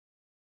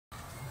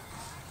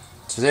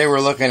Today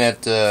we're looking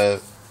at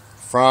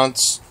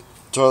Frantz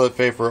toilet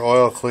paper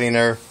oil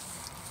cleaner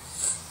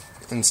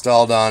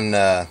installed on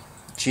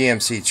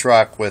GMC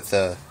truck with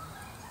a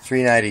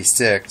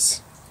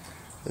 396.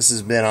 This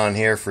has been on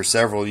here for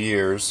several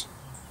years,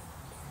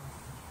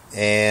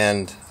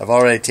 and I've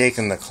already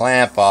taken the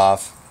clamp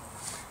off.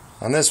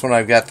 On this one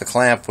I've got the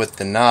clamp with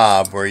the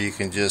knob where you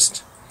can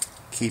just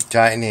keep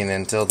tightening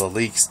until the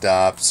leak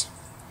stops,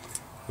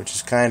 which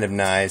is kind of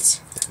nice.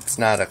 It's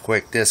not a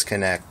quick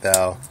disconnect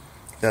though.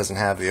 It doesn't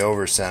have the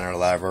over center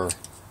lever.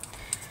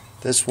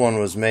 This one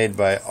was made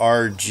by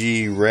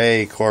R.G.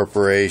 Ray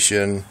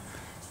Corporation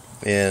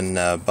in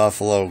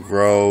Buffalo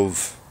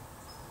Grove,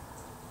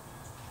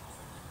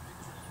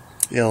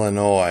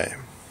 Illinois.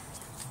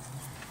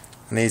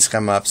 And these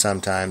come up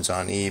sometimes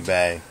on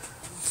eBay.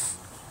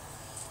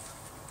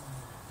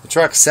 The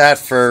truck sat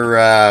for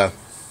a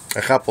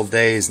couple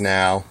days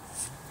now,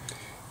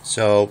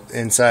 so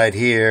inside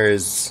here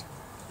is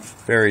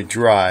very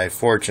dry,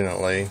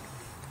 fortunately.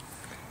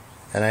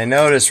 And I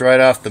noticed right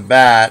off the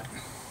bat,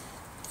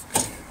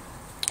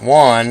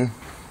 one,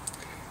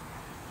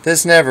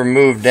 this never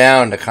moved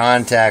down to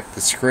contact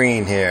the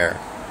screen here,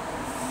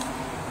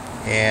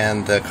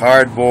 and the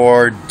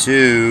cardboard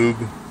tube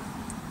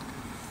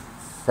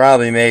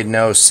probably made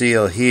no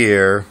seal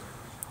here,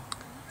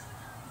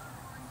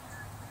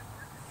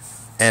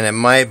 and it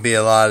might be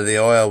a lot of the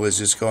oil was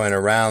just going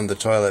around the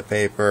toilet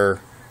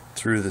paper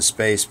through the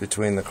space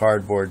between the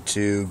cardboard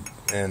tube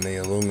and the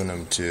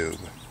aluminum tube.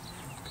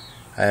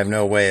 I have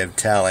no way of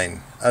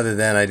telling, other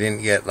than I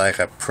didn't get like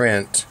a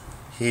print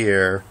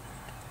here,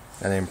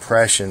 an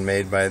impression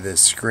made by this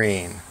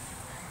screen.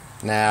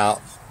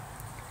 Now,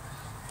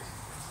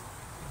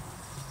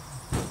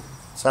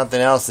 something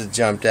else that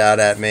jumped out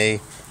at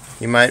me,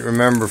 you might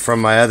remember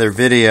from my other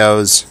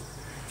videos,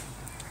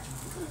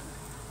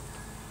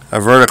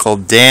 a vertical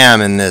dam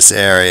in this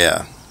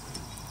area.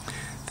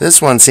 This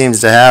one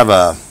seems to have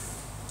a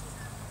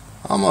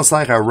almost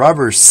like a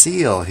rubber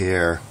seal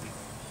here.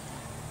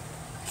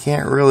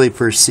 Can't really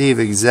perceive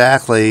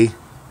exactly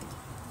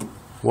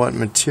what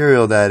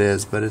material that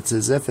is, but it's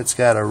as if it's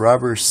got a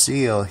rubber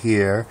seal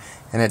here,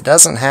 and it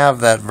doesn't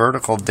have that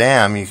vertical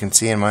dam you can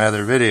see in my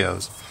other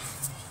videos.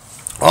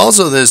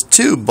 Also, this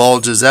tube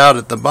bulges out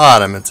at the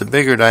bottom. It's a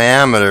bigger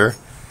diameter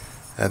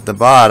at the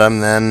bottom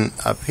than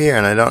up here,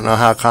 and I don't know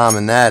how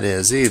common that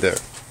is either.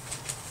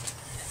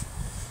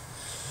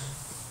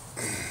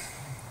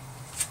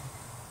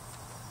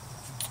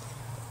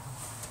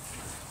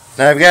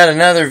 Now, I've got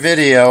another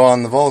video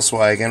on the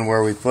Volkswagen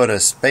where we put a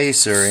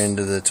spacer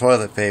into the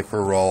toilet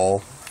paper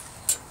roll.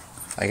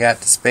 I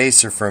got the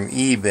spacer from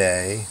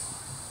eBay.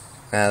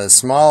 Now, the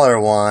smaller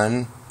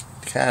one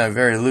kind of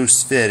very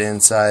loose fit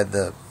inside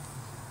the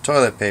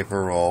toilet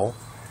paper roll,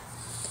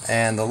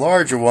 and the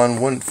larger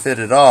one wouldn't fit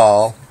at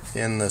all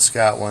in the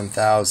Scott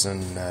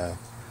 1000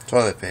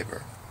 toilet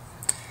paper.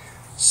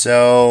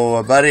 So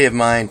a buddy of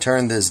mine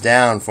turned this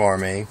down for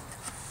me,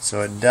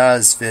 so it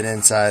does fit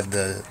inside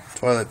the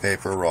toilet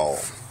paper roll.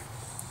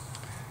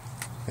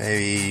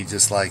 Maybe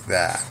just like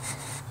that.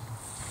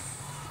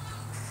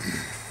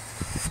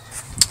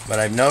 But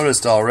I've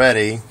noticed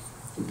already,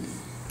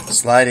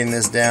 sliding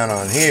this down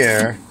on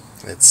here,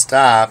 it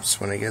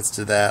stops when it gets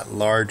to that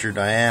larger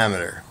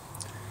diameter,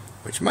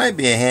 which might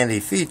be a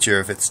handy feature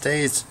if it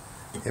stays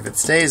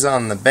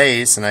on the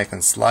base and I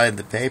can slide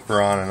the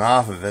paper on and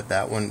off of it.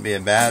 That wouldn't be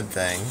a bad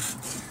thing.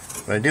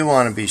 But I do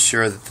want to be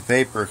sure that the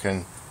paper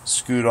can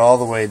scoot all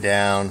the way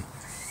down,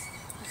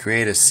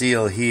 create a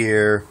seal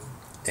here,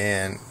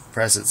 and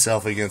press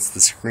itself against the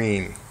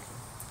screen.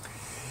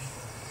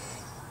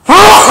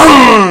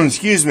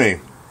 Excuse me.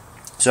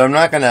 So I'm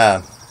not going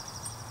to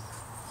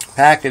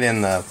pack it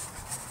in the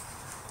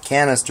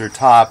canister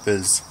top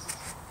as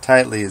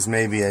tightly as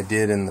maybe I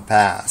did in the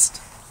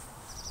past.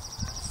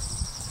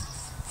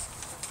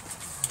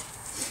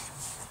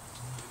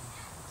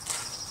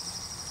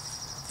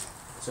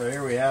 So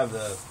here we have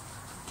the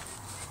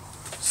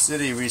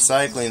city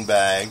recycling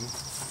bag.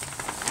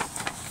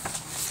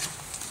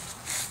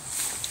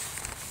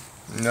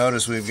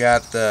 Notice we've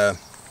got the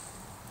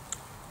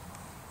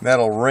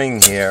metal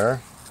ring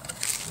here,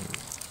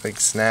 big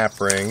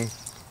snap ring.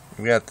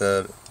 We've got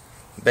the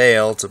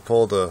bail to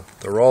pull the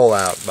roll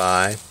out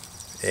by,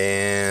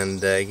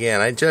 and again,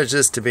 I judge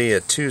this to be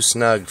a too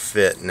snug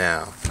fit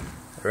now.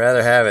 I'd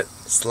rather have it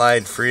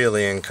slide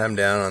freely and come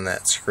down on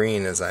that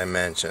screen as I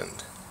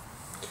mentioned.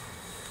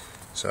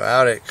 So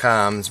out it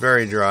comes,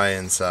 very dry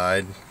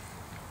inside.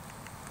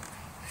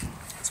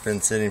 It's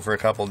been sitting for a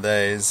couple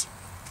days.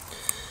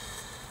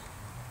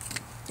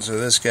 So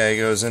this guy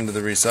goes into the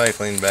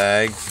recycling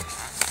bag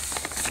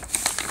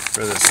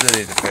for the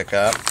city to pick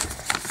up.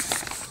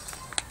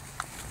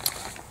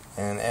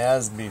 And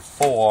as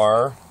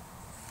before,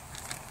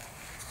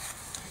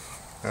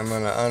 I'm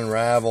going to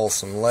unravel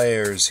some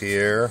layers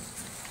here.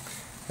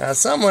 Now,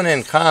 someone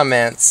in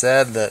comments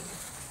said that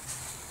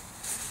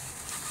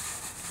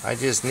I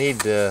just need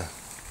to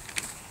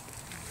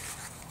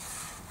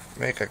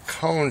make a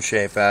cone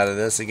shape out of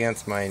this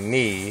against my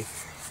knee.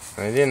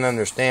 And I didn't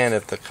understand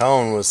if the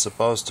cone was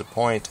supposed to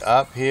point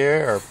up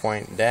here or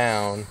point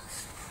down.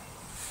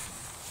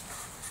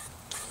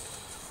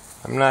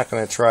 I'm not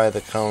going to try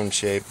the cone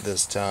shape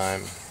this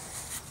time.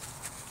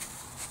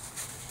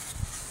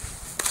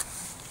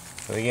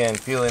 But again,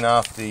 peeling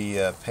off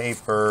the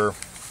paper,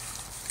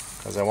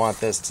 because I want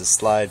this to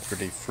slide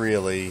pretty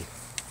freely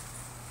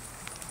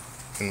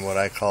in what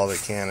I call the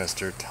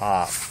canister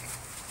top.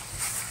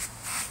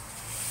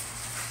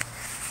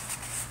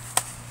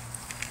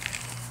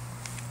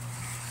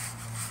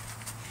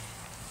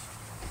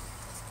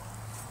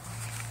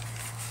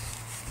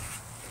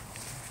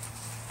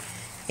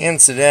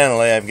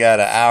 Incidentally, I've got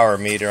an hour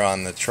meter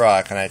on the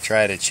truck, and I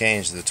try to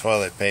change the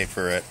toilet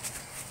paper at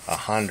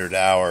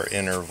 100-hour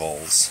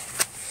intervals.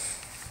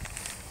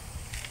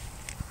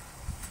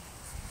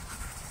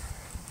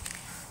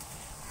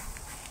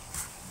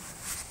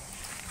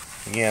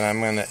 Again, I'm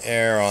going to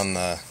err on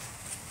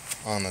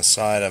the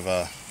side of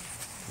a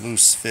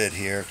loose fit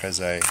here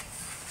because I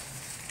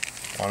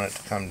want it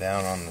to come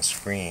down on the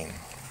screen.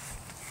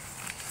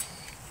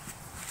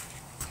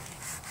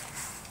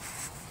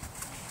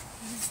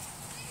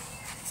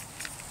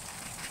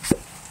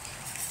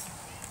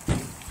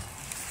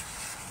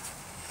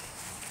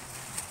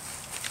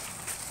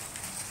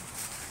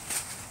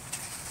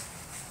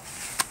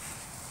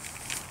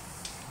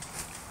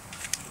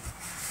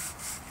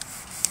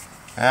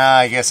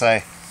 I guess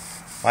I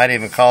might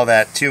even call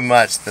that too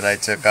much that I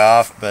took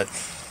off, but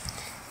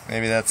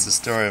maybe that's the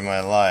story of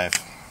my life.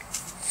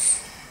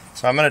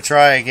 So I'm going to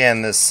try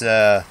again this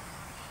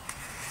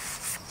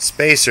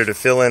spacer to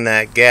fill in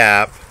that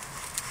gap.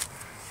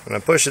 I'm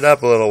going to push it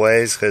up a little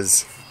ways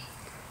because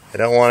I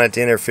don't want it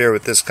to interfere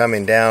with this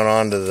coming down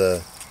onto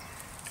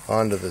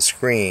the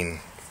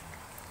screen.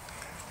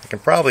 I can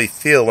probably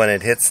feel when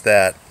it hits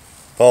that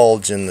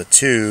bulge in the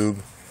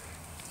tube.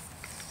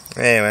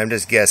 Anyway, I'm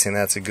just guessing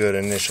that's a good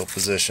initial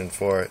position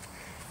for it.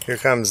 Here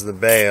comes the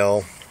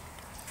bail,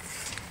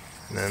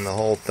 and then the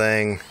whole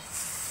thing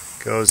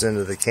goes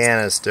into the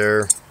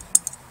canister.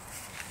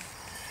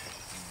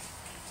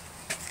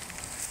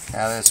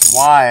 Now this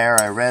wire,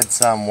 I read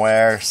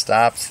somewhere,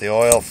 stops the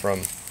oil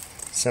from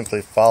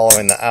simply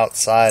following the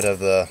outside of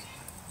the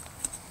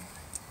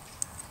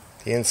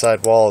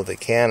inside wall of the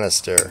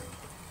canister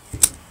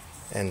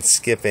and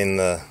skipping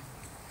the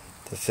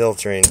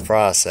filtering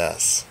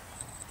process.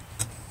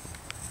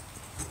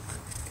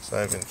 So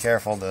I've been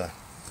careful to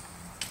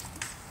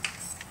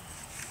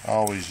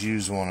always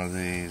use one of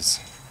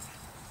these.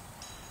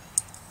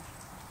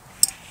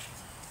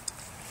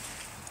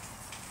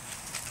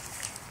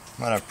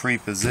 I'm going to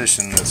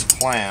pre-position this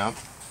clamp.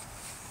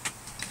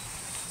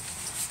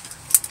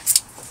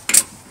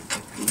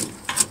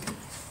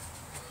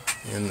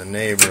 In the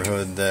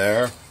neighborhood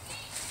there.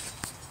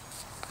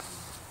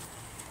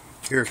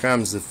 Here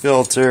comes the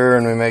filter,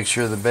 and we make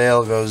sure the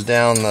bail goes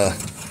down the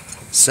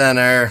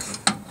center.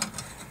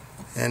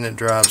 And it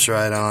drops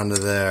right onto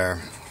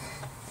there.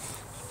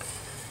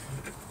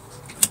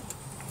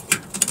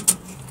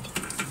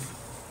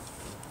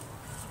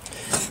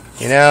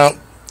 You know,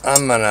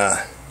 I'm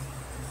gonna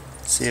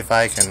see if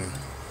I can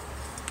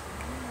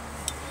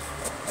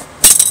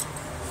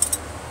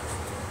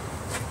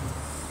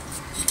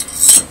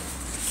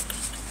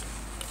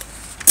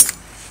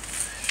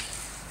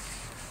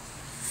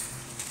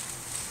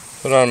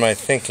put on my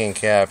thinking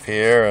cap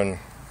here and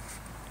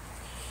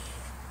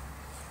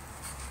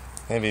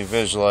maybe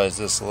visualize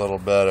this a little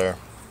better.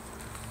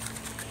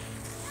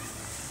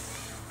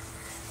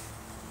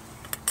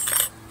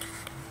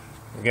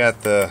 We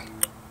got the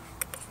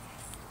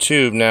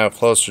tube now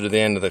closer to the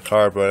end of the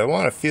cardboard. I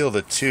want to feel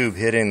the tube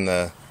hitting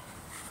the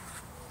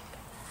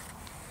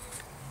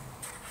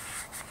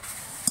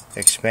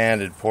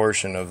expanded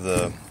portion of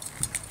the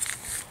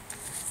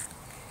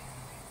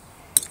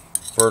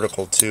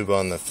vertical tube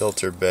on the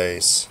filter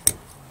base.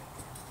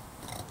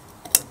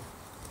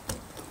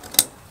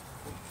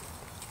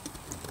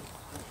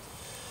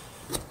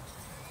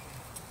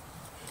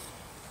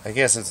 I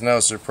guess it's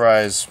no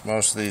surprise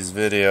most of these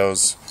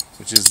videos,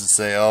 which is to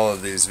say all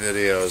of these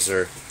videos,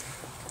 are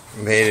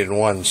made in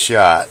one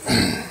shot.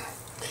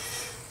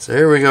 So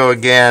here we go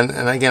again,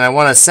 and again I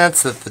want to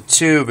sense that the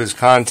tube is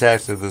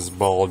contacted this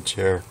bulge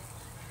here.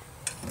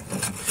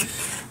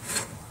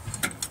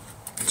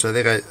 So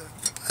I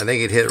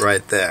think it hit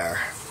right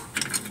there.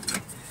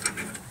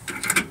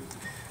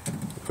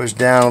 Push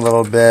down a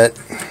little bit,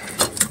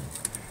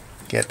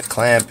 get the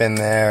clamp in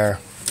there.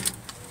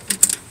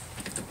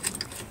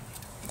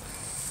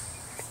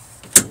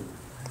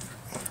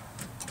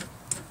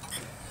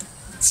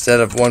 Instead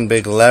of one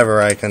big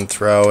lever I can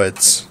throw,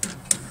 it's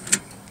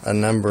a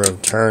number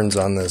of turns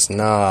on this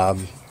knob.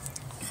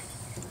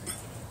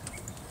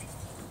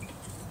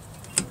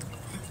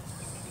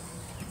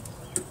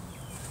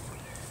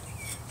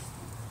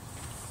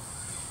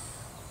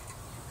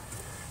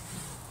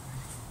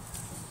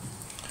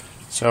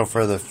 So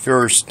for the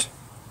first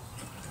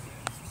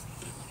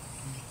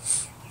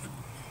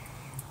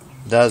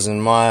dozen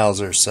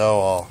miles or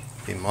so, I'll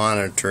be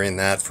monitoring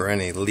that for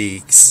any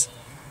leaks.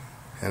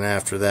 And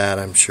after that,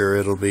 I'm sure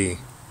it'll be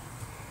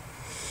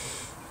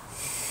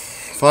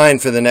fine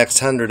for the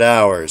next 100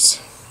 hours.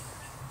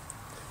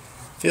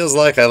 Feels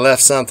like I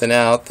left something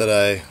out that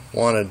I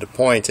wanted to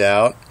point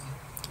out,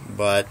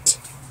 but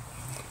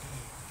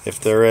if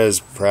there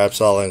is,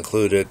 perhaps I'll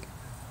include it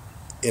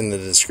in the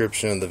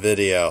description of the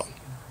video.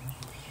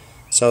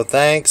 So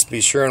thanks.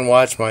 Be sure and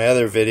watch my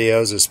other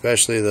videos,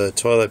 especially the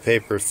toilet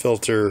paper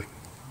filter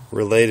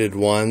related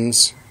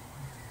ones.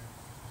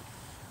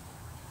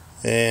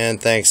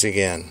 And thanks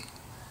again.